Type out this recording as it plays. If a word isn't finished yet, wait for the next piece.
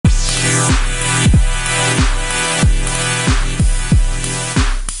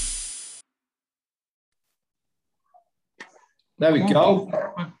There we go.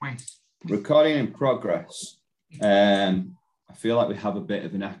 Recording in progress. I feel like we have a bit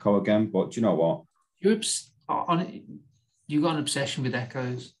of an echo again, but do you know what? You got an obsession with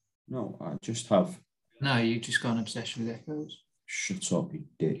echoes. No, I just have. No, you just got an obsession with echoes. Shut up, you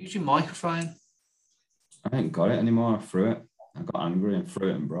dick. Use your microphone. I ain't got it anymore. I threw it. I got angry and threw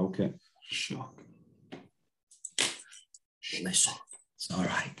it and broke it. Shock. Listen, it's all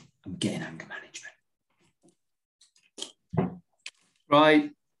right. I'm getting anger management.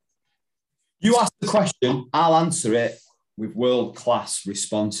 Right. You ask the question, I'll answer it with world-class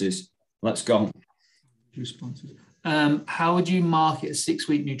responses. Let's go. Responses. How would you market a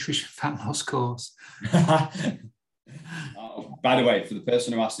 6-week nutrition fat loss course? By the way, for the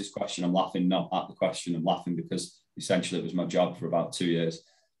person who asked this question, I'm laughing not at the question. I'm laughing because essentially it was my job for about 2 years,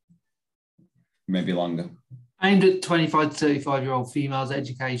 maybe longer. Aimed at 25 to 35-year-old females,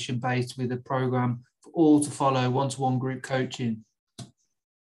 education based with a program for all to follow, one-to-one group coaching.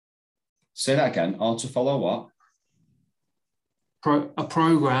 Say that again. All to follow what? A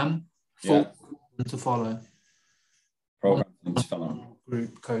program for to follow. Program to follow.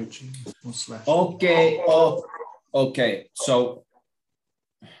 Group coaching. Okay. Okay. So,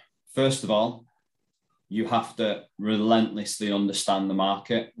 first of all, you have to relentlessly understand the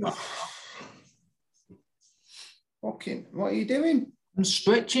market. Fucking, what are you doing? I'm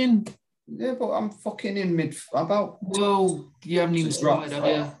stretching. Yeah, but I'm fucking in mid. About. Well, you haven't even started, have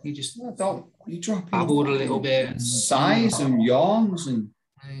you? You just you dropping babbled a little bit. And sighs and yawns and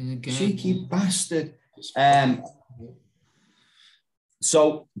cheeky bastard.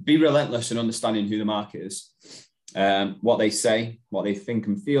 So be relentless in understanding who the market is, what they say, what they think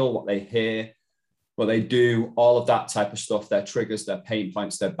and feel, what they hear, what they do, all of that type of stuff, their triggers, their pain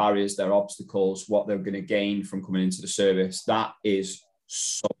points, their barriers, their obstacles, what they're going to gain from coming into the service. That is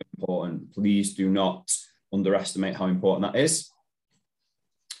so important. Please do not underestimate how important that is.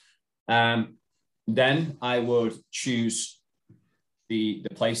 Then I would choose the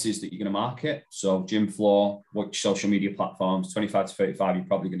places that you're going to market. So gym floor, which social media platforms, 25 to 35, you're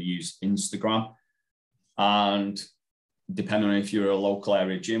probably going to use Instagram. And depending on if you're a local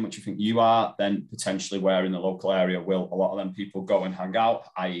area gym, which you think you are, then potentially where in the local area will a lot of them people go and hang out,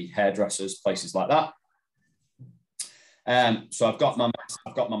 i.e. hairdressers, places like that. So I've got my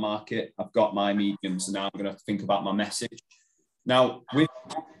market, I've got my mediums, and now I'm going to think about my message. Now, with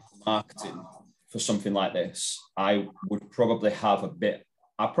marketing for something like this, I would probably have about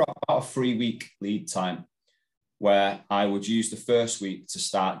a 3-week lead time where I would use the first week to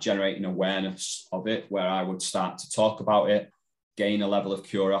start generating awareness of it, where I would start to talk about it, gain a level of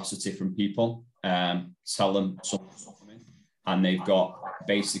curiosity from people, tell them something, and they've got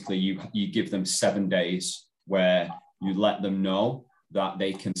basically you give them 7 days where you let them know that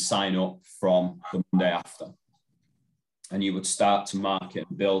they can sign up from the Monday after. And you would start to market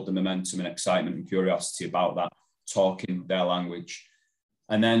and build the momentum and excitement and curiosity about that, talking their language.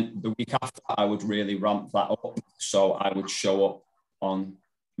 And then the week after, I would really ramp that up. So I would show up on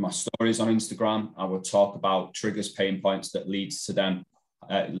my stories on Instagram. I would talk about triggers, pain points that leads to them,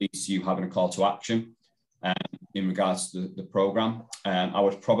 leads to you having a call to action in regards to the program. I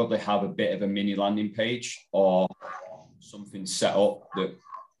would probably have a bit of a mini landing page or something set up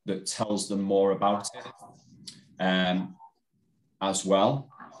that tells them more about it as well,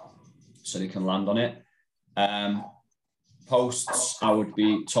 so they can land on it. Posts, I would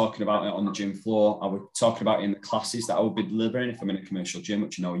be talking about it on the gym floor. I would talk about it in the classes that I would be delivering if I'm in a commercial gym,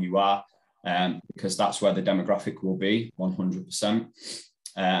 which you know you are, because that's where the demographic will be, 100%.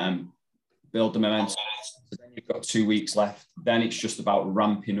 Build the momentum. So then you've got 2 weeks left. Then it's just about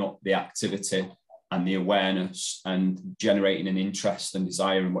ramping up the activity and the awareness and generating an interest and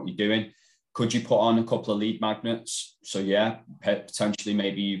desire in what you're doing. Could you put on a couple of lead magnets? So yeah, potentially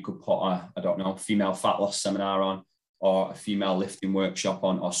maybe you could put a female fat loss seminar on, or a female lifting workshop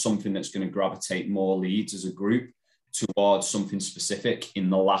on, or something that's going to gravitate more leads as a group towards something specific in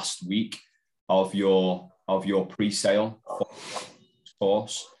the last week of your pre-sale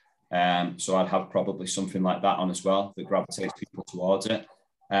course. So I'd have probably something like that on as well that gravitates people towards it.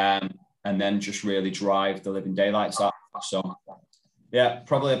 And then just really drive the living daylights out. So yeah,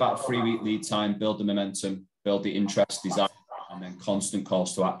 probably about a 3-week lead time, build the momentum, build the interest, desire, and then constant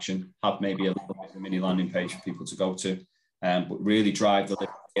calls to action. Have maybe a little bit of a mini landing page for people to go to, but really drive the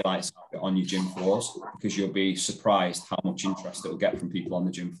living daylights on your gym floors, because you'll be surprised how much interest it will get from people on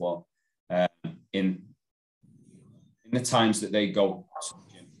the gym floor in the times that they go to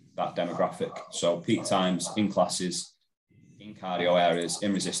the gym, that demographic. So peak times, in classes, in cardio areas,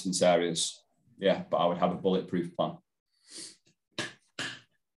 in resistance areas. Yeah, but I would have a bulletproof plan.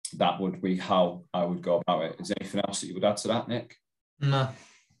 that would be how I would go about it. Is there anything else that you would add to that, Nick? No.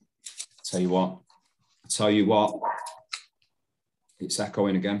 Tell you what, it's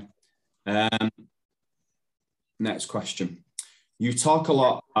echoing again. Next question. You talk a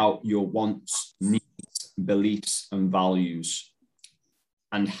lot about your wants, needs, beliefs, and values,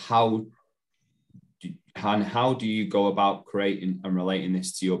 and how do you go about creating and relating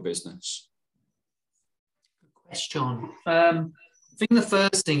this to your business? Good question. I think the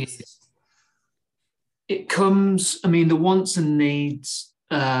first thing is it comes, I mean, the wants and needs,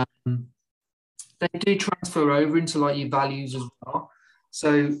 they do transfer over into like your values as well.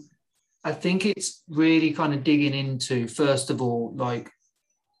 So I think it's really kind of digging into, first of all, like,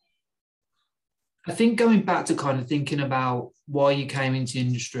 I think going back to kind of thinking about why you came into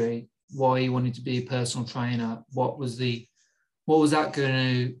industry, why you wanted to be a personal trainer, what was that going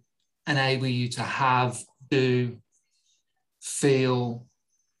to enable you to have, do, feel.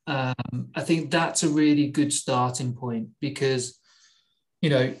 I think that's a really good starting point, because, you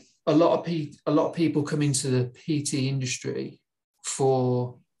know, a lot of people come into the PT industry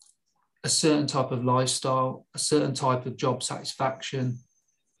for a certain type of lifestyle, a certain type of job satisfaction.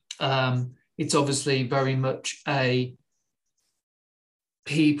 It's obviously very much a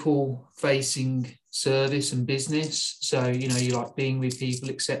people-facing service and business. So, you know, you like being with people,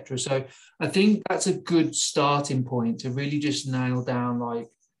 etc. So I think that's a good starting point to really just nail down like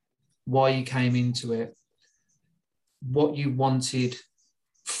why you came into it, what you wanted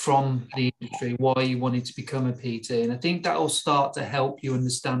from the industry, why you wanted to become a PT. And I think that will start to help you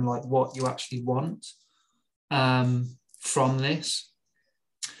understand like what you actually want from this.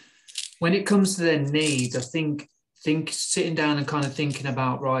 When it comes to their needs, I think sitting down and kind of thinking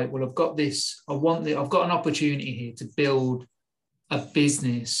about, right, well, I've got an opportunity here to build a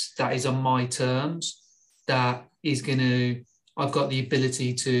business that is on my terms, that is I've got the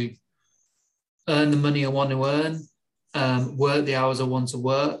ability to earn the money I want to earn, work the hours I want to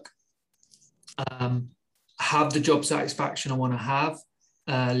work, have the job satisfaction I want to have,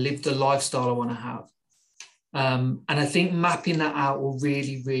 live the lifestyle I want to have. And I think mapping that out will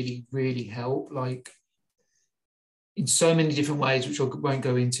really, really, really help, like in so many different ways, which I won't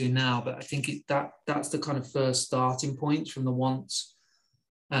go into now, but I think that's the kind of first starting point from the wants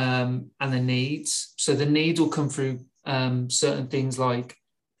and the needs. So the needs will come through certain things like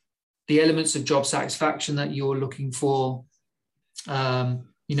the elements of job satisfaction that you're looking for,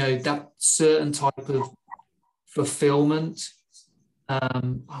 you know, that certain type of fulfillment.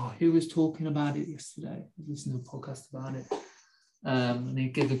 Who was talking about it yesterday? I was listening to a podcast about it, and he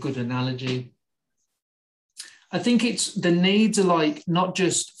gave a good analogy. I think it's the needs are like not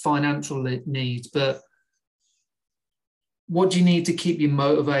just financial needs, but what do you need to keep you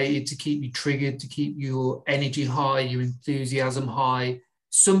motivated, to keep you triggered, to keep your energy high, your enthusiasm high.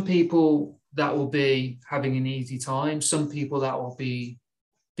 Some people that will be having an easy time. Some people that will be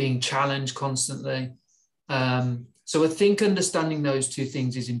being challenged constantly. So I think understanding those two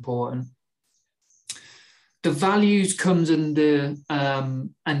things is important. The values comes under,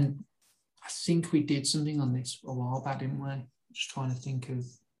 and I think we did something on this a while back, didn't we? Just trying to think of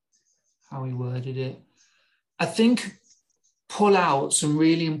how we worded it. I think pull out some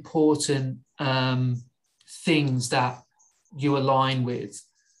really important things that you align with,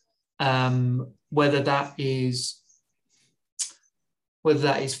 whether that is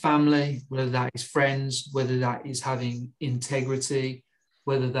family, whether that is friends, whether that is having integrity,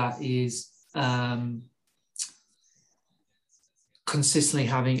 whether that is consistently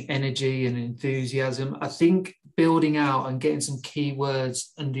having energy and enthusiasm. I think building out and getting some keywords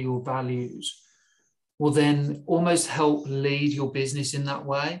under your values will then almost help lead your business in that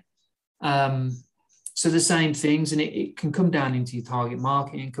way. So the same things, and it can come down into your target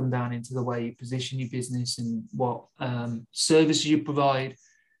market and come down into the way you position your business and what services you provide.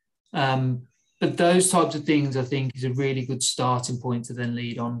 But those types of things, I think, is a really good starting point to then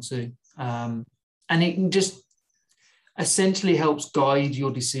lead on to. And it can just essentially helps guide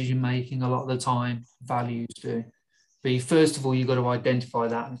your decision-making a lot of the time, values do. But first of all, you've got to identify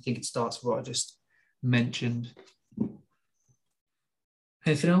that, and I think it starts with what I just mentioned.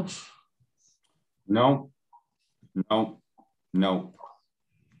 Anything else? No.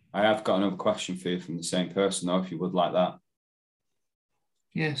 I have got another question for you from the same person, though, if you would like that.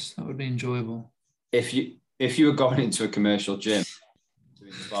 Yes, that would be enjoyable. If you were going into a commercial gym,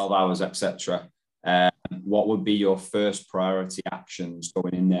 doing 12 hours, etc., what would be your first priority actions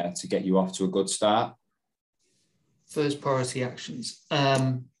going in there to get you off to a good start? First priority actions.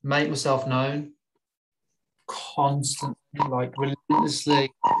 Make myself known constantly, like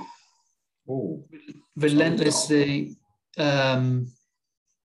relentlessly. Ooh. Relentlessly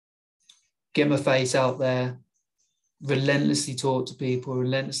get my face out there, relentlessly talk to people,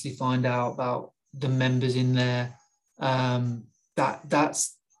 relentlessly find out about the members in there.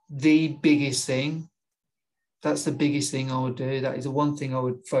 That's the biggest thing. That's the biggest thing I would do. That is the one thing I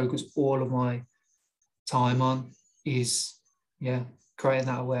would focus all of my time on, is, creating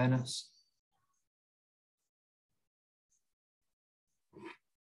that awareness.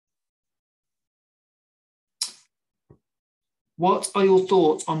 What are your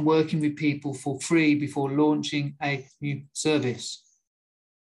thoughts on working with people for free before launching a new service?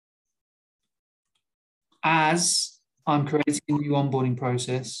 As I'm creating a new onboarding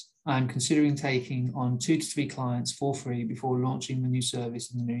process, I'm considering taking on 2 to 3 clients for free before launching the new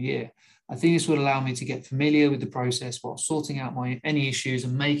service in the new year. I think this would allow me to get familiar with the process while sorting out any issues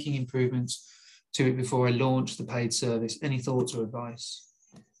and making improvements to it before I launch the paid service. Any thoughts or advice?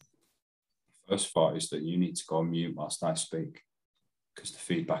 First thought is that you need to go on mute whilst I speak, because the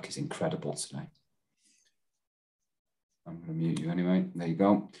feedback is incredible today. I'm going to mute you anyway. There you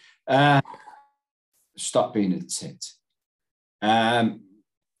go. Stop being a tit.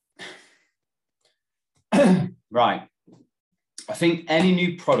 Right. I think any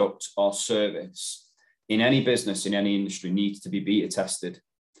new product or service in any business, in any industry, needs to be beta tested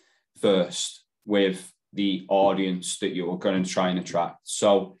first with the audience that you're going to try and attract.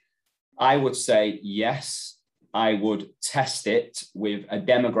 So I would say, yes, I would test it with a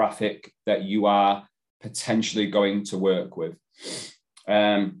demographic that you are potentially going to work with.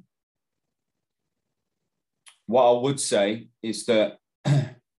 What I would say is that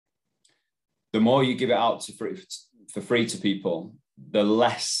the more you give it out for free to people, the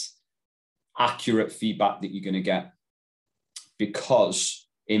less accurate feedback that you're going to get, because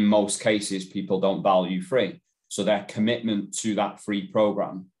in most cases, people don't value free. So their commitment to that free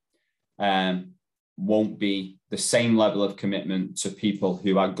program won't be the same level of commitment to people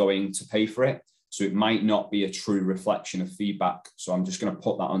who are going to pay for it. So it might not be a true reflection of feedback. So I'm just going to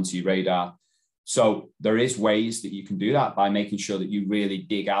put that onto your radar. So there is ways that you can do that by making sure that you really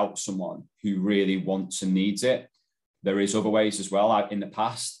dig out someone who really wants and needs it. There is other ways as well. In the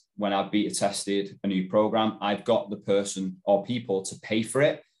past, when I've beta tested a new program, I've got the person or people to pay for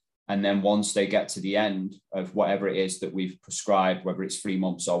it. And then once they get to the end of whatever it is that we've prescribed, whether it's 3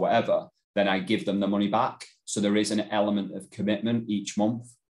 months or whatever, then I give them the money back. So there is an element of commitment each month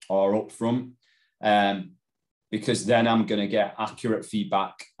or upfront, because then I'm going to get accurate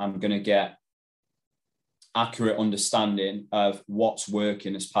feedback. I'm going to get accurate understanding of what's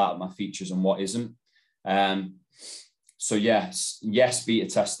working as part of my features and what isn't. So yes, beta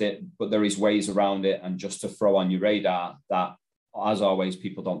test it, but there is ways around it. And just to throw on your radar that, as always,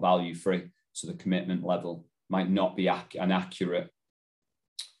 people don't value free. So the commitment level might not be an accurate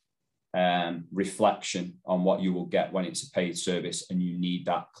reflection on what you will get when it's a paid service, and you need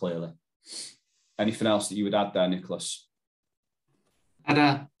that clearly. Anything else that you would add there, Nicholas?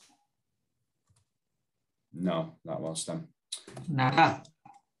 Nada. No, that was them. Nada.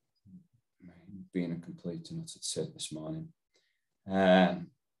 Being a complete and utter tit this morning.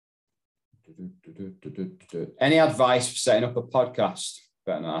 Any advice for setting up a podcast?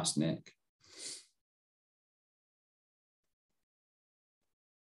 Better not ask Nick.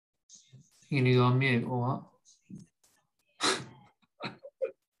 You need to unmute or what?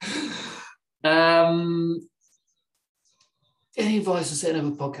 Any advice for setting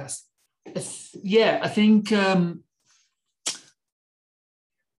up a podcast? I think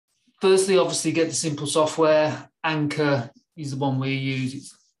firstly, obviously, get the simple software. Anchor is the one we use.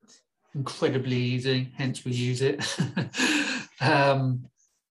 It's incredibly easy, hence we use it. I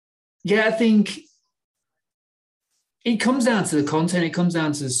think it comes down to the content. It comes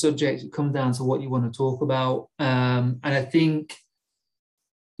down to the subject. It comes down to what you want to talk about. And I think,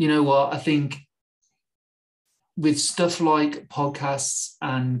 you know what? I think with stuff like podcasts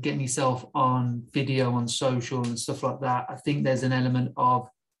and getting yourself on video, on social and stuff like that, I think there's an element of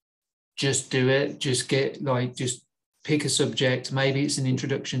just do it. Just pick a subject. Maybe it's an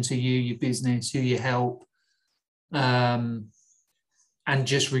introduction to you, your business, who you help, and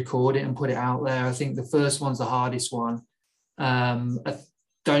just record it and put it out there. I think the first one's the hardest one.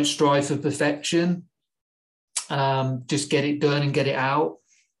 Don't strive for perfection. Just get it done and get it out.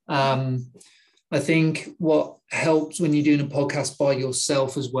 I think what helps when you're doing a podcast by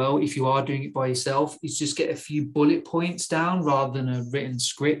yourself as well, if you are doing it by yourself, is just get a few bullet points down rather than a written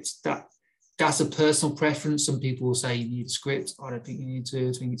script. That's a personal preference. Some people will say you need a script. I don't think you need to.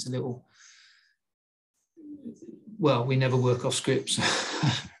 I think it's a little... Well, we never work off scripts,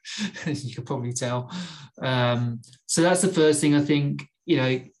 as you can probably tell. So that's the first thing. I think,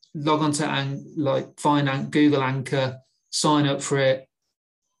 log on to find Google Anchor, sign up for it,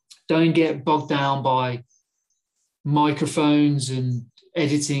 Don't get bogged down by microphones and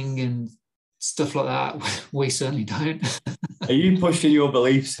editing and stuff like that. We certainly don't. Are you pushing your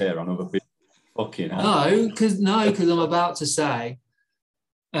beliefs here on other people? Fucking hell. No, because I'm about to say,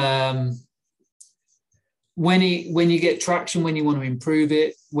 when you get traction, when you want to improve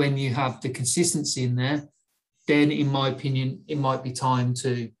it, when you have the consistency in there, then in my opinion, it might be time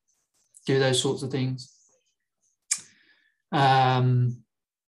to do those sorts of things.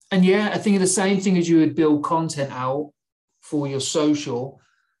 And yeah, I think the same thing as you would build content out for your social.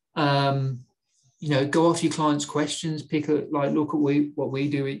 Go off your clients' questions, look at what we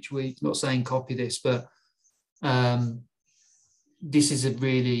do each week. Not saying copy this, but this is a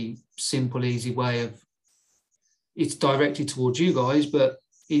really simple, easy way of. It's directed towards you guys, but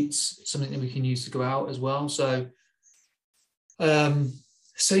it's something that we can use to go out as well. So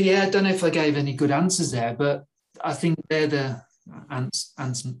yeah, I don't know if I gave any good answers there, but I think they're the Ant's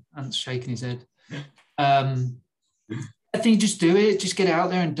shaking his head. I think just do it, just get out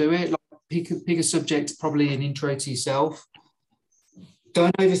there and do it. Like pick a subject, probably an intro to yourself.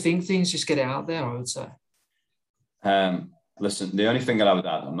 Don't overthink things, just get it out there, I would say. Listen, the only thing that I would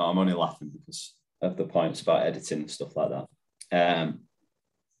add, I'm only laughing because of the points about editing and stuff like that.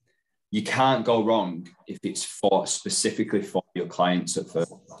 You can't go wrong if it's specifically for your clients at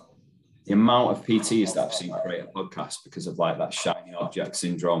first. The amount of PTs that I've seen create a podcast because of like that shiny object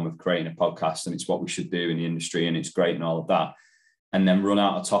syndrome of creating a podcast and it's what we should do in the industry and it's great and all of that, and then run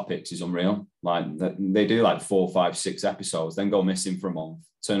out of topics is unreal. Like they do like 4, 5, 6 episodes, then go missing for a month,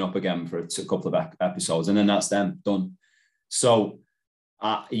 turn up again for a couple of episodes, and then that's them done. So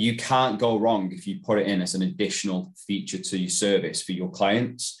you can't go wrong if you put it in as an additional feature to your service for your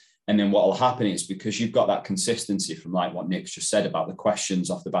clients. And then what will happen is, because you've got that consistency from like what Nick's just said about the questions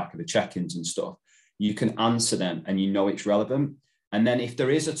off the back of the check-ins and stuff, you can answer them and you know it's relevant. And then if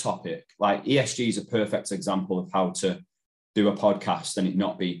there is a topic, like ESG is a perfect example of how to do a podcast and it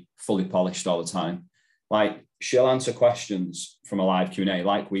not be fully polished all the time. Like she'll answer questions from a live Q&A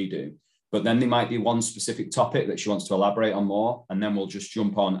like we do, but then there might be one specific topic that she wants to elaborate on more. And then we'll just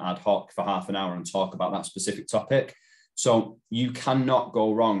jump on ad hoc for half an hour and talk about that specific topic. So you cannot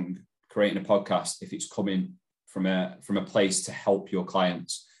go wrong creating a podcast if it's coming from a place to help your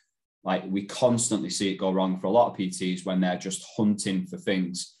clients. Like we constantly see it go wrong for a lot of PTs when they're just hunting for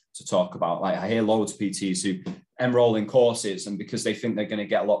things to talk about. Like I hear loads of PTs who enroll in courses and because they think they're going to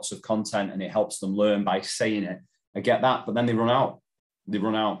get lots of content and it helps them learn by saying it. I get that, but then they run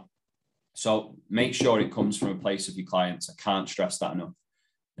out. So make sure it comes from a place of your clients. I can't stress that enough.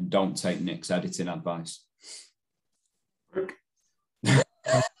 And don't take Nick's editing advice.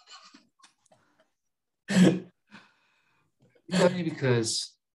 It's only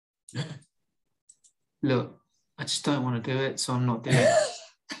because, look, I just don't want to do it, so I'm not doing it.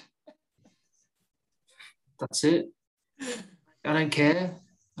 That's it. I don't care.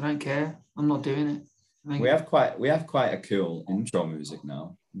 I'm not doing it. We have quite a cool intro music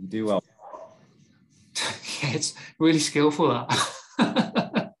now. You do well. Yeah, it's really skillful,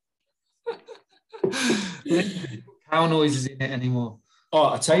 that. Cow noises in it anymore. Oh,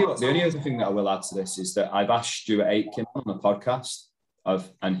 I'll tell you what, the only other thing that I will add to this is that I've asked Stuart Aitken on the podcast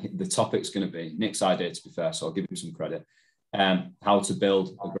and the topic's going to be Nick's idea, to be fair, so I'll give him some credit, how to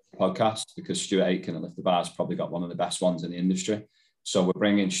build a great podcast, because Stuart Aitken at Lift the Bar has probably got one of the best ones in the industry. So we're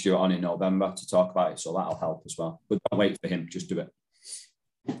bringing Stuart on in November to talk about it, so that'll help as well. But don't wait for him, just do it.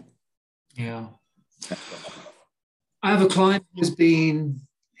 Yeah. I have a client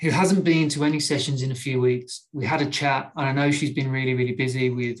who hasn't been to any sessions in a few weeks. We had a chat, and I know she's been really, really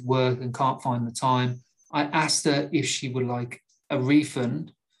busy with work and can't find the time. I asked her if she would like a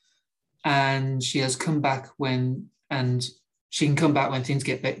refund, and she has come back she can come back when things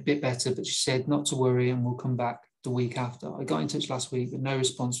get a bit better, but she said not to worry and we'll come back the week after. I got in touch last week, but no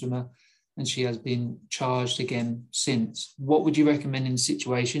response from her, and she has been charged again since. What would you recommend in the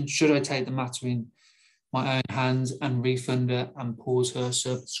situation? Should I take the matter in my own hands and refund her and pause her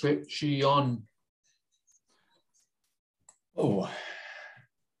subscription? Oh,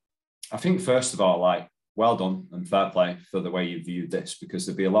 I think first of all, like, well done and fair play for the way you viewed this, because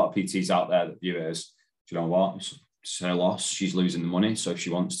there'll be a lot of PTs out there that view it as, do you know what, it's her loss, she's losing the money, so if she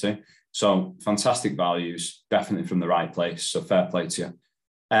wants to. So fantastic values, definitely from the right place, so fair play to you.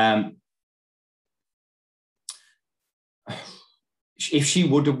 If she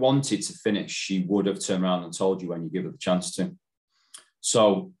would have wanted to finish, she would have turned around and told you when you give her the chance to.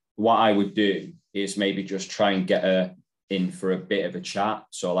 So what I would do is maybe just try and get her in for a bit of a chat.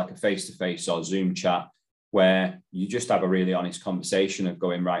 So like a face-to-face or Zoom chat where you just have a really honest conversation of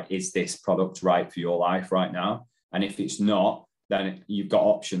going, right, is this product right for your life right now? And if it's not, then you've got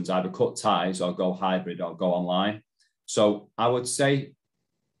options, either cut ties or go hybrid or go online. So I would say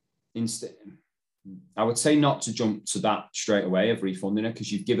not to jump to that straight away of refunding her,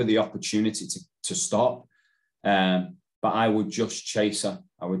 because you've given her the opportunity to stop. But I would just chase her.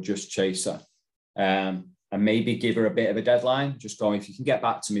 And maybe give her a bit of a deadline. Just go, if you can get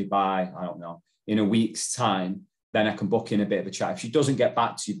back to me by, I don't know, in a week's time, then I can book in a bit of a chat. If she doesn't get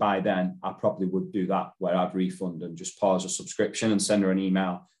back to you by then, I probably would do that, where I'd refund and just pause a subscription and send her an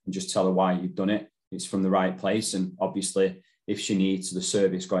email and just tell her why you've done it. It's from the right place. And obviously, if she needs the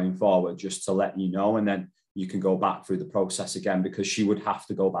service going forward, just to let you know, and then you can go back through the process again, because she would have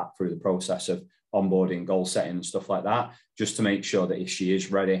to go back through the process of onboarding, goal setting and stuff like that, just to make sure that if she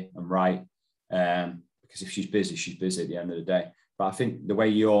is ready and right, because if she's busy at the end of the day. But I think the way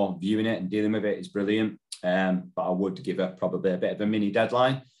you're viewing it and dealing with it is brilliant. But I would give her probably a bit of a mini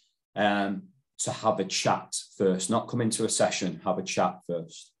deadline to have a chat first, not come into a session, have a chat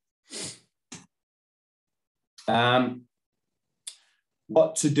first.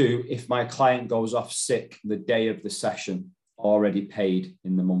 What to do if my client goes off sick the day of the session, already paid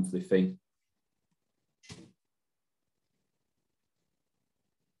in the monthly fee?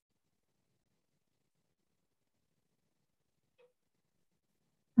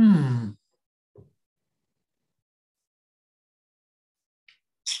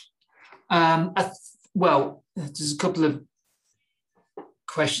 Well, there's a couple of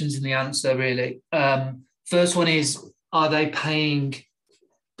questions in the answer, really. First one is, are they paying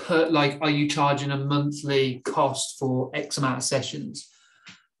per, like, are you charging a monthly cost for X amount of sessions?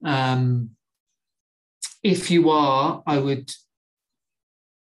 If you are,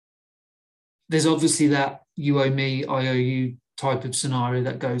 there's obviously that you owe me, I owe you type of scenario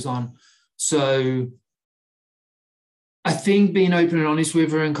that goes on. So I think being open and honest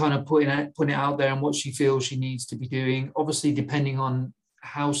with her and kind of putting it out there and what she feels she needs to be doing, obviously depending on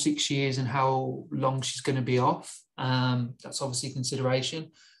how sick she is and how long she's going to be off, that's obviously a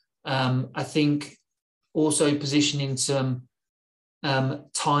consideration. I think also positioning some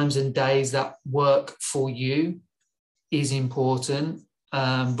times and days that work for you is important,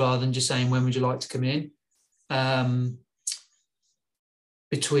 rather than just saying, when would you like to come in?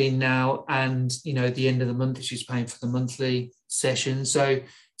 Between now and, you know, the end of the month, if she's paying for the monthly session. So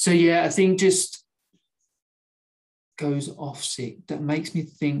yeah, I think just goes off sick. That makes me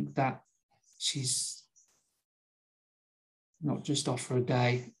think that she's not just off for a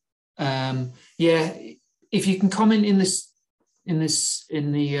day. Yeah, if you can comment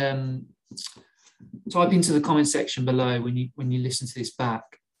type into the comment section below when you listen to this back.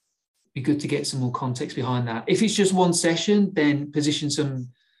 Be good to get some more context behind that. If it's just one session, then position some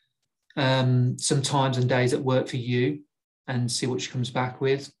times and days that work for you and see what she comes back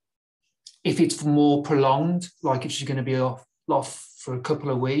with. If it's more prolonged, like if she's going to be off for a couple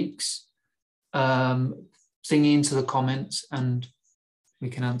of weeks, thing into the comments and we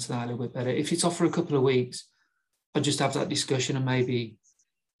can answer that a little bit better. If it's off for a couple of weeks, I'll just have that discussion and maybe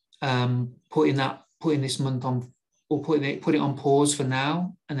putting this month on, or put it on pause for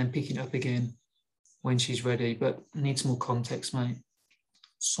now and then picking it up again when she's ready. But I need some more context, mate.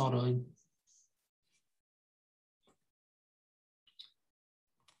 Sorry.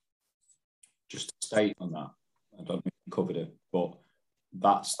 Just to state on that, I don't think we covered it, but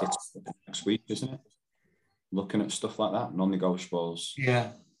that's the next week, isn't it? Looking at stuff like that, non-negotiables.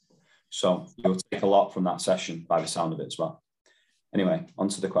 Yeah. So you'll take a lot from that session by the sound of it as well. Anyway, on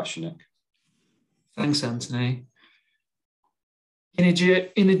to the question, Nick. Thanks, Anthony. In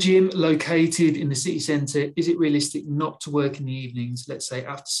a gym located in the city centre, is it realistic not to work in the evenings, let's say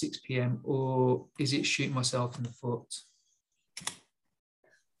after 6 p.m, or is it shooting myself in the foot?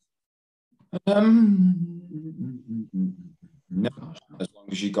 No, as long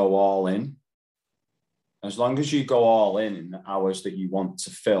as you go all in. As long as you go all in the hours that you want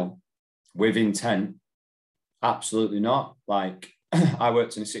to fill with intent, absolutely not. Like, I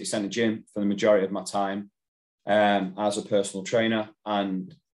worked in a city centre gym for the majority of my time as a personal trainer,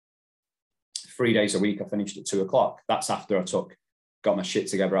 and 3 days a week I finished at 2 o'clock. That's after I got my shit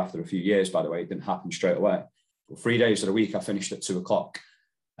together after a few years, by the way. It didn't happen straight away. But 3 days of the week I finished at 2 o'clock,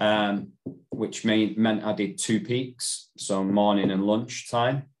 which meant I did 2 peaks, so morning and lunch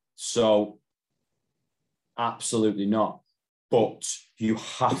time. So absolutely not. But you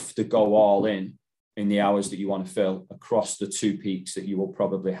have to go all in the hours that you want to fill across the 2 peaks that you will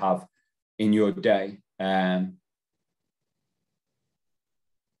probably have in your day.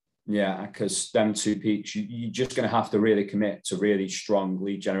 Yeah, because them 2 peaks, you're just going to have to really commit to really strong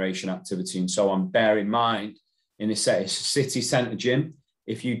lead generation activity and so on. Bear in mind, in a city centre gym,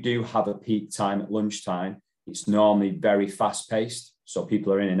 if you do have a peak time at lunchtime, it's normally very fast paced. So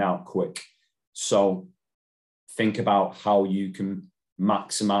people are in and out quick. So think about how you can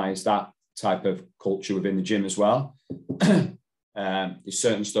maximize that type of culture within the gym as well. There's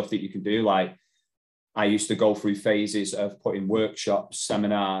certain stuff that you can do. Like I used to go through phases of putting workshops,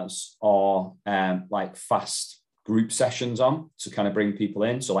 seminars, or like fast group sessions on to kind of bring people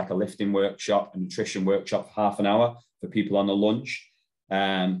in. So like a lifting workshop, a nutrition workshop for half an hour for people on the lunch,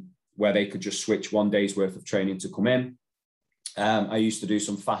 where they could just switch one day's worth of training to come in. I used to do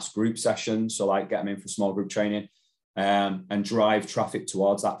some fast group sessions. So like get them in for small group training and drive traffic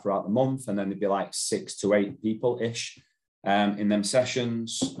towards that throughout the month. And then there'd be like 6 to 8 people-ish in them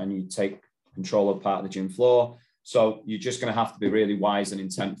sessions, and you take control of part of the gym floor. So you're just going to have to be really wise and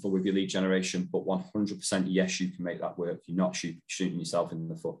intentful with your lead generation, but 100% yes, you can make that work. You're not shooting yourself in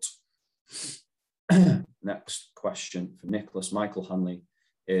the foot. Next question for Nicholas Michael Hanley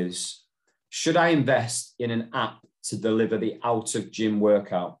is, should I invest in an app to deliver the out of gym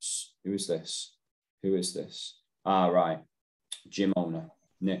workouts? Who is this? Right. Gym owner.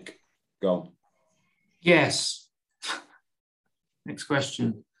 Nick, go. Yes. Next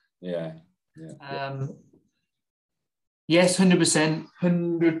question. Yeah. Yes, 100%.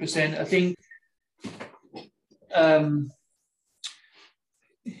 100%.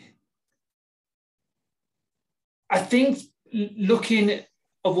 I think looking at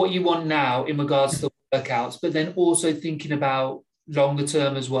what you want now in regards to the workouts, but then also thinking about longer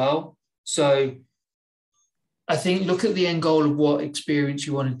term as well. So I think look at the end goal of what experience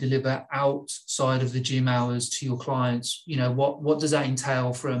you want to deliver outside of the gym hours to your clients. You know, what does that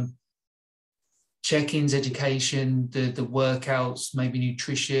entail from check-ins, education, the workouts, maybe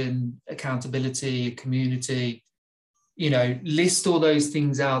nutrition, accountability, community, you know, list all those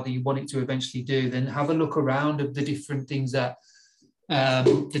things out that you want it to eventually do, then have a look around of the different things that,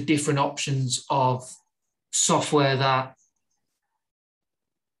 the different options of software that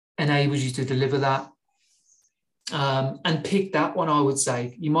enables you to deliver that. And pick that one, I would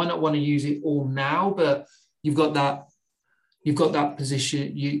say. You might not want to use it all now, but you've got that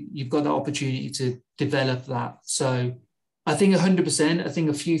position, you've got that opportunity to develop that. So I think 100%, I think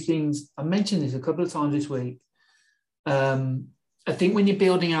a few things, I mentioned this a couple of times this week. I think when you're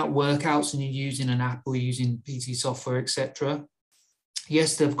building out workouts and you're using an app or using PT software, etc.,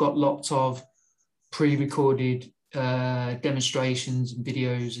 yes, they've got lots of pre-recorded demonstrations and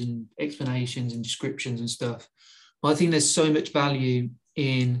videos and explanations and descriptions and stuff. But I think there's so much value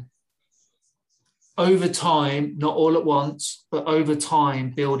in, over time, not all at once, but over time,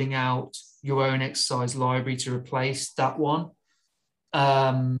 building out your own exercise library to replace that one.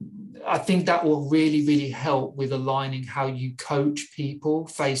 I think that will really, really help with aligning how you coach people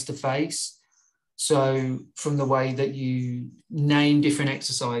face to face. So from the way that you name different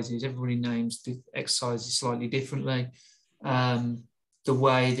exercises, everybody names the exercises slightly differently. The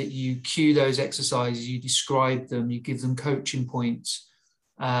way that you cue those exercises, you describe them, you give them coaching points.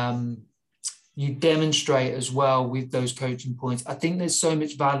 You demonstrate as well with those coaching points. I think there's so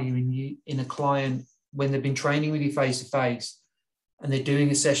much value in a client when they've been training with you face to face and they're doing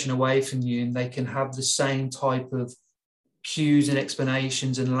a session away from you, and they can have the same type of cues and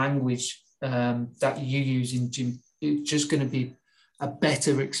explanations and language that you use in gym. It's just going to be a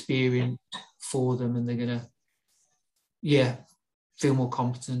better experience for them, and they're going to, feel more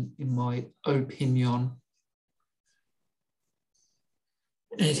competent, in my opinion.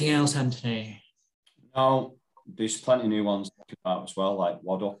 Anything else, Anthony? No, there's plenty of new ones to talk about as well, like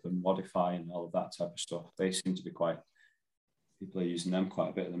WOD Up and Wodify and all of that type of stuff. They seem to be people are using them quite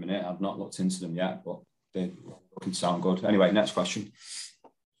a bit at the minute. I've not looked into them yet, but they can sound good. Anyway, next question.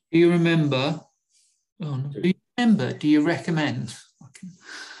 Do you remember? Oh, no. Do you recommend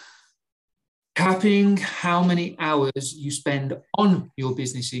capping how many hours you spend on your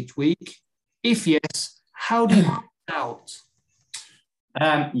business each week? If yes, how do you put it out?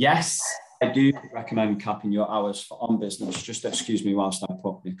 Yes, I do recommend capping your hours for on business. Just excuse me whilst I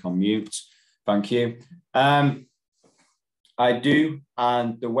put Nick on mute. Thank you. I do.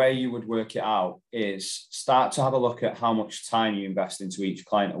 And the way you would work it out is start to have a look at how much time you invest into each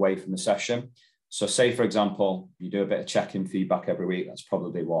client away from the session. So say, for example, you do a bit of check-in feedback every week. That's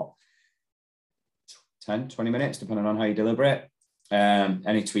probably what, 10, 20 minutes, depending on how you deliver it.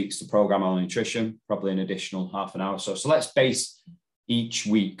 Any tweaks to program or nutrition, probably an additional half an hour. So let's base each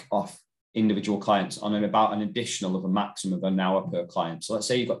week off individual clients on about an additional of a maximum of an hour per client. So let's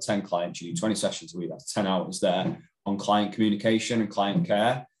say you've got 10 clients, you do 20 sessions a week, that's 10 hours there on client communication and client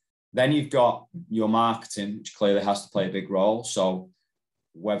care. Then you've got your marketing, which clearly has to play a big role. So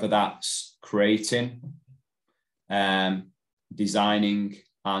whether that's creating, designing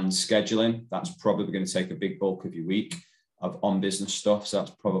and scheduling. That's probably going to take a big bulk of your week of on business stuff. So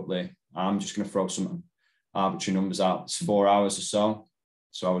that's probably, I'm just going to throw some arbitrary numbers out. It's 4 hours or so.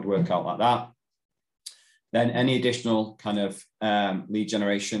 So I would work out like that. Then any additional kind of lead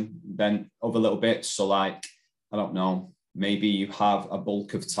generation, then other little bits. So like, I don't know, maybe you have a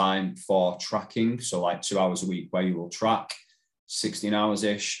bulk of time for tracking. So like 2 hours a week where you will track 16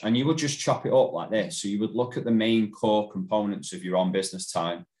 hours-ish, and you would just chop it up like this. So you would look at the main core components of your own business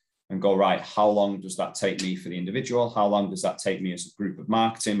time and go, right, how long does that take me for the individual? How long does that take me as a group of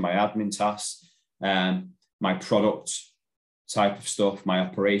marketing, my admin tasks, my product type of stuff, my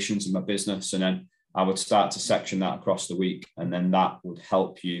operations and my business? And then I would start to section that across the week. And then that would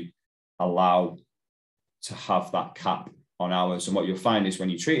help you allow to have that cap on hours. And what you'll find is when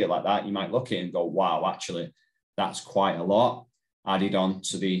you treat it like that, you might look at it and go, wow, actually, that's quite a lot added on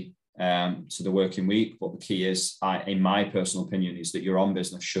to the working week. But the key is, in my personal opinion, is that your on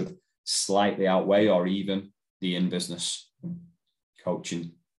business should slightly outweigh or even the in business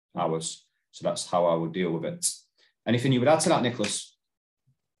coaching hours. So that's how I would deal with it. Anything you would add to that, Nicholas?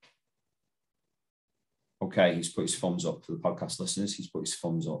 Okay, he's put his thumbs up for the podcast listeners. He's put his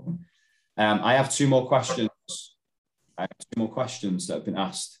thumbs up. I have two more questions. That have been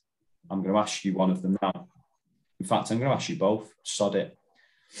asked. I'm going to ask you one of them now. In fact, I'm going to ask you both. Sod it.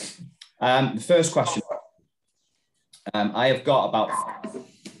 The first question. I have got about 5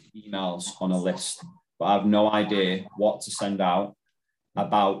 emails on a list, but I have no idea what to send out,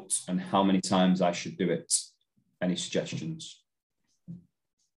 about, and how many times I should do it. Any suggestions?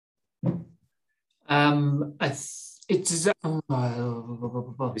 This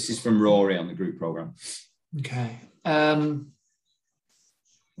is from Rory on the group program. Okay. I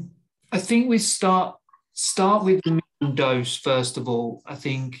think we start with the minimum dose first of all. I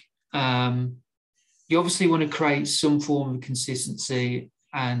think you obviously want to create some form of consistency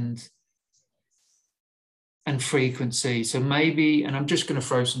and frequency. So maybe, and I'm just going to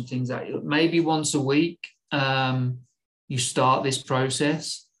throw some things at you, maybe once a week you start this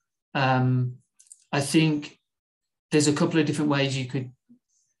process. I think there's a couple of different ways you could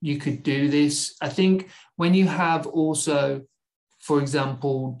do this. I think when you have also, for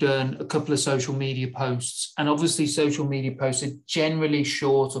example, done a couple of social media posts, and obviously social media posts are generally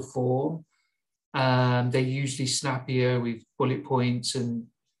shorter form. They're usually snappier with bullet points and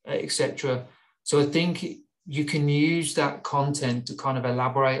etc. So I think you can use that content to kind of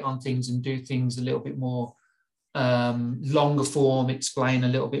elaborate on things and do things a little bit more longer form, explain a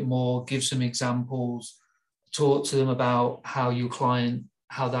little bit more, give some examples, talk to them about how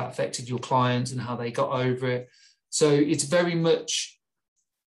that affected your clients and how they got over it. So it's very much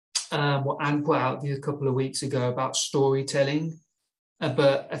what Anne put out a couple of weeks ago about storytelling.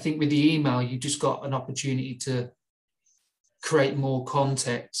 But I think with the email, you just got an opportunity to create more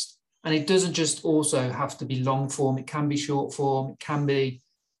context. And it doesn't just also have to be long form. It can be short form. It can be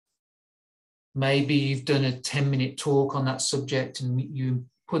maybe you've done a 10-minute talk on that subject and you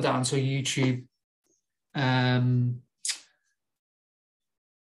put that onto a YouTube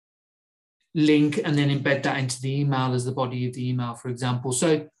link and then embed that into the email as the body of the email, for example.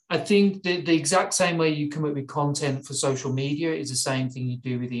 So I think the exact same way you come up with content for social media is the same thing you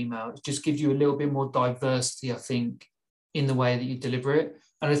do with email. It just gives you a little bit more diversity, I think, in the way that you deliver it.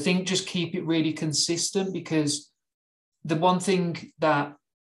 And I think just keep it really consistent, because the one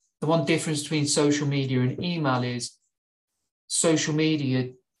difference between social media and email is social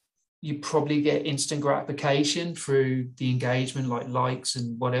media, you probably get instant gratification through the engagement, like likes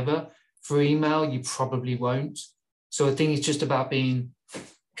and whatever. For email, you probably won't. So I think it's just about being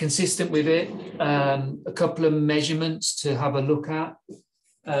consistent with it, a couple of measurements to have a look at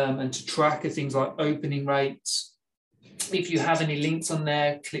and to track are things like opening rates. If you have any links on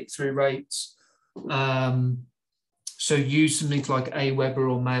there, click-through rates. So use something like Aweber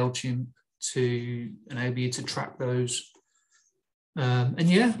or MailChimp to enable you to track those. And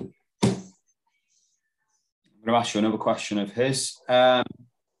yeah. I'm going to ask you another question of his.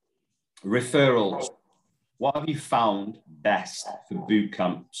 Referrals. What have you found best for boot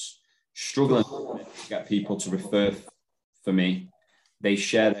camps? Struggling to get people to refer for me. They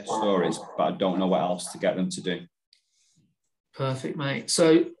share their stories, but I don't know what else to get them to do. Perfect, mate.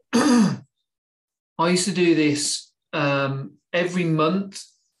 So I used to do this every month.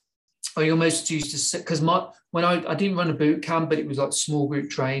 I almost used to, because when I didn't run a boot camp, but it was like small group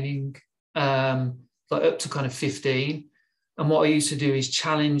training, like up to kind of 15. And what I used to do is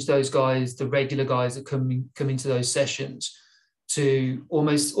challenge those guys, the regular guys that come into those sessions, to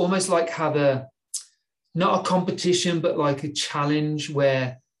almost like have not a competition, but like a challenge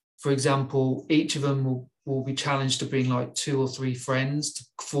where, for example, each of them will will be challenged to bring like 2 or 3 friends to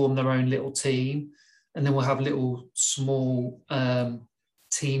form their own little team. And then we'll have little small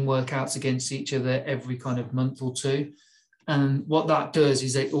team workouts against each other every kind of month or 2. And what that does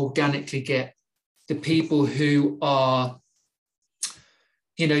is they organically get the people who are,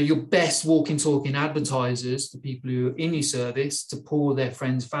 you know, your best walking, talking advertisers, the people who are in your service, to pull their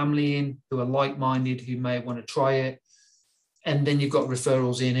friends, family in, who are like-minded, who may want to try it. And then you've got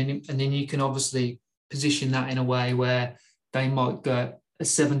referrals in, and then you can obviously position that in a way where they might get a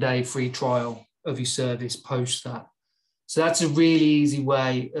 7-day free trial of your service post that. So that's a really easy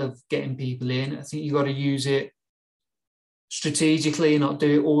way of getting people in. I think you've got to use it strategically, not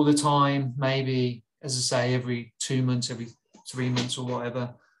do it all the time, maybe, as I say, every 2 months, every 3 months or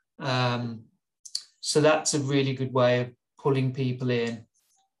whatever. So that's a really good way of pulling people in,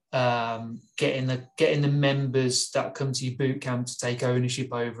 getting the members that come to your boot camp to take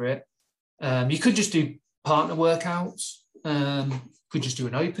ownership over it. You could just do partner workouts. Could just do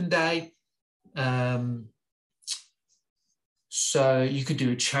an open day. So you could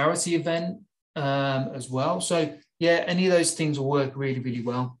do a charity event as well. So yeah, any of those things will work really, really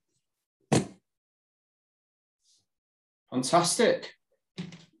well. Fantastic.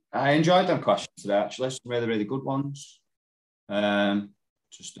 I enjoyed them questions today, actually. Some really, really good ones.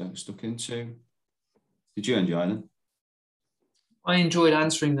 Just stuck into. Did you enjoy them? I enjoyed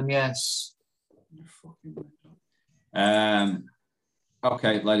answering them, yes.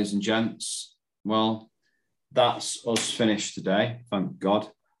 Okay, ladies and gents. Well, that's us finished today. Thank God.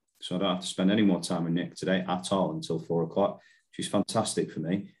 So I don't have to spend any more time with Nick today at all until 4 o'clock, which is fantastic for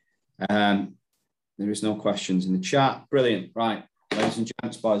me. There is no questions in the chat. Brilliant. Right. Ladies and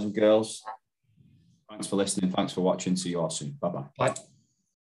gents, boys and girls, thanks for listening. Thanks for watching. See you all soon. Bye-bye. Bye.